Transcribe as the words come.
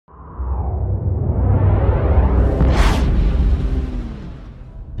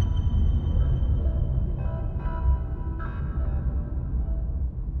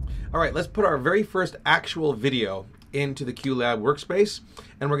All right, let's put our very first actual video into the Qlab workspace,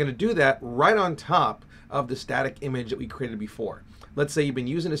 and we're going to do that right on top of the static image that we created before. Let's say you've been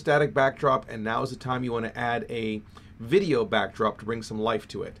using a static backdrop and now is the time you want to add a video backdrop to bring some life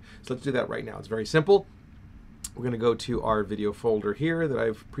to it. So let's do that right now. It's very simple. We're going to go to our video folder here that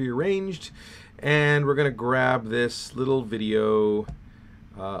I've prearranged, and we're going to grab this little video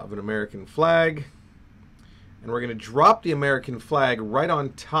of an American flag, and we're going to drop the American flag right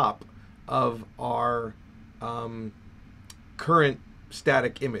on top of our current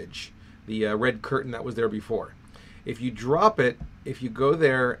static image, the red curtain that was there before. If you drop it, if you go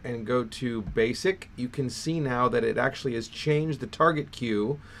there and go to basic, you can see now that it actually has changed the target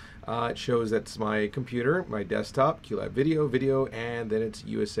cue. It shows that's my computer, my desktop, Qlab video, and then it's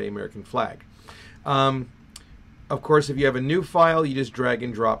USA American flag. Of course, if you have a new file, you just drag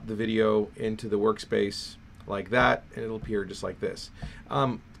and drop the video into the workspace like that, and it'll appear just like this.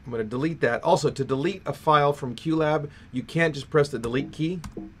 I'm going to delete that. Also, to delete a file from Qlab, you can't just press the delete key.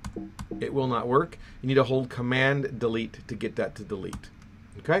 It will not work. You need to hold Command Delete to get that to delete.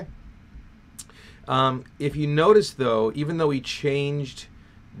 Okay? If you notice, though, even though we changed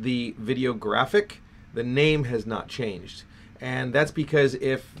the video graphic, the name has not changed. And that's because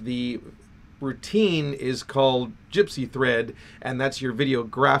if the routine is called Gypsy Thread, and that's your video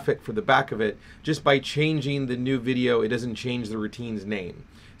graphic for the back of it, just by changing the new video, it doesn't change the routine's name.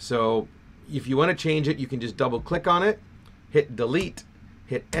 So if you want to change it, you can just double click on it, hit delete,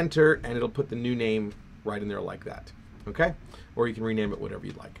 hit enter, and it'll put the new name right in there like that. Okay? Or you can rename it whatever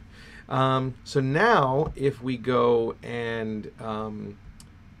you'd like. So now if we go and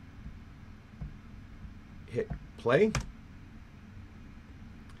hit play,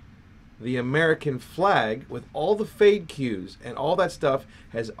 the American flag with all the fade cues and all that stuff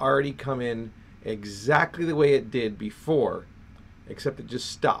has already come in exactly the way it did before, except it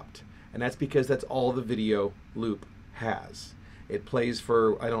just stopped. And that's because that's all the video loop has. It plays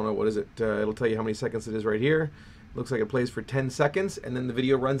for, I don't know, what is it? It'll tell you how many seconds it is right here. Looks like it plays for 10 seconds and then the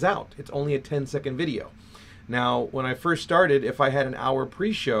video runs out. It's only a 10-second video. Now, when I first started, if I had an hour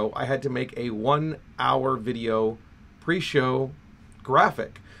pre-show, I had to make a 1-hour video pre-show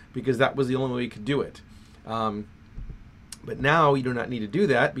graphic because that was the only way you could do it. But now you do not need to do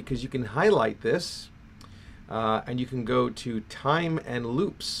that because you can highlight this and you can go to time and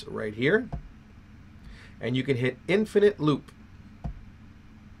loops right here, and you can hit infinite loop.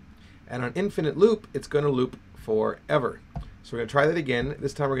 And on infinite loop, it's going to loop forever. So we're going to try that again.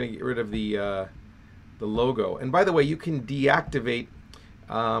 This time we're going to get rid of the logo. And by the way, you can deactivate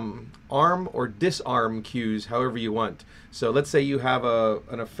arm or disarm cues however you want. So let's say you have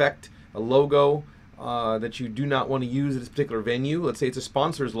an effect, a logo that you do not want to use at this particular venue. Let's say it's a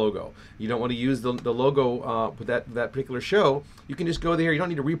sponsor's logo. You don't want to use the logo with that particular show. You can just go there. You don't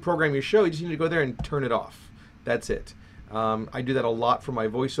need to reprogram your show. You just need to go there and turn it off. That's it. I do that a lot for my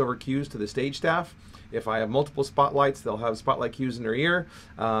voiceover cues to the stage staff. If I have multiple spotlights, they'll have spotlight cues in their ear,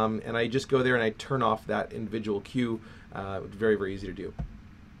 and I just go there and I turn off that individual cue. It's very, very easy to do.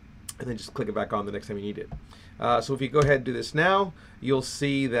 And then just click it back on the next time you need it. So if you go ahead and do this now, you'll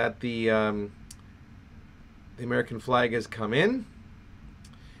see that the American flag has come in,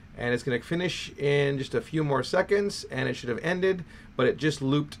 and it's going to finish in just a few more seconds, and it should have ended, but it just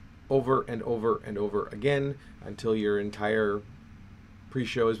looped over and over and over again until your entire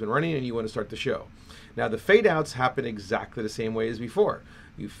pre-show has been running and you want to start the show. Now the fade outs happen exactly the same way as before.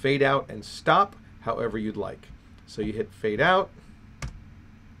 You fade out and stop however you'd like. So you hit fade out,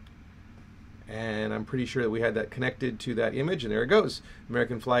 and I'm pretty sure that we had that connected to that image, and there it goes.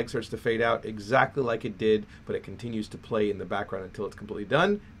 American flag starts to fade out exactly like it did, but it continues to play in the background until it's completely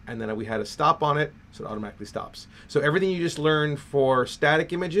done, and then we had a stop on it, so it automatically stops. So everything you just learned for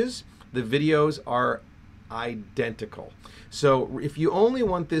static images, the videos are identical. So if you only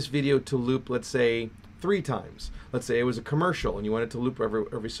want this video to loop, let's say 3 times, let's say it was a commercial and you want it to loop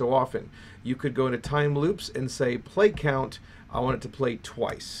every so often, you could go into time loops and say play count, I want it to play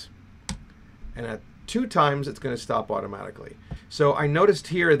twice. And at 2 times, it's going to stop automatically. So I noticed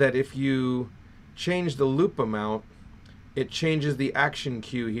here that if you change the loop amount, it changes the action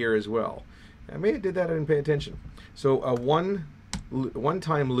cue here as well. I may have did that, I didn't pay attention. So a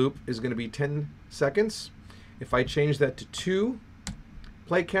one-time loop is going to be 10 seconds. If I change that to 2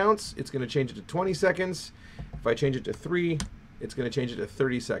 play counts, it's going to change it to 20 seconds. If I change it to 3, it's going to change it to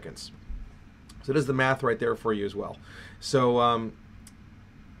 30 seconds. So there's the math right there for you as well. So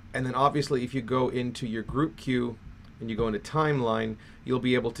and then obviously if you go into your group cue and you go into timeline, you'll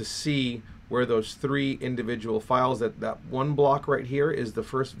be able to see where those 3 individual files, that one block right here is the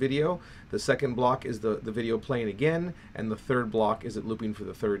first video, the second block is the video playing again, and the third block is it looping for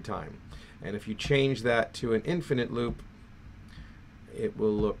the 3rd time. And if you change that to an infinite loop, it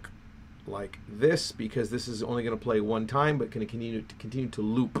will look like this, because this is only going to play 1 time but can continue to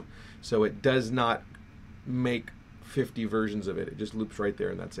loop. So it does not make 50 versions of it. It just loops right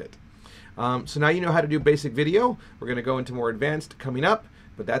there, and that's it. So now you know how to do basic video. We're going to go into more advanced coming up,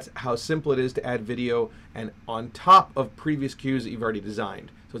 but that's how simple it is to add video and on top of previous cues that you've already designed.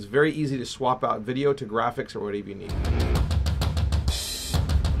 So it's very easy to swap out video to graphics or whatever you need.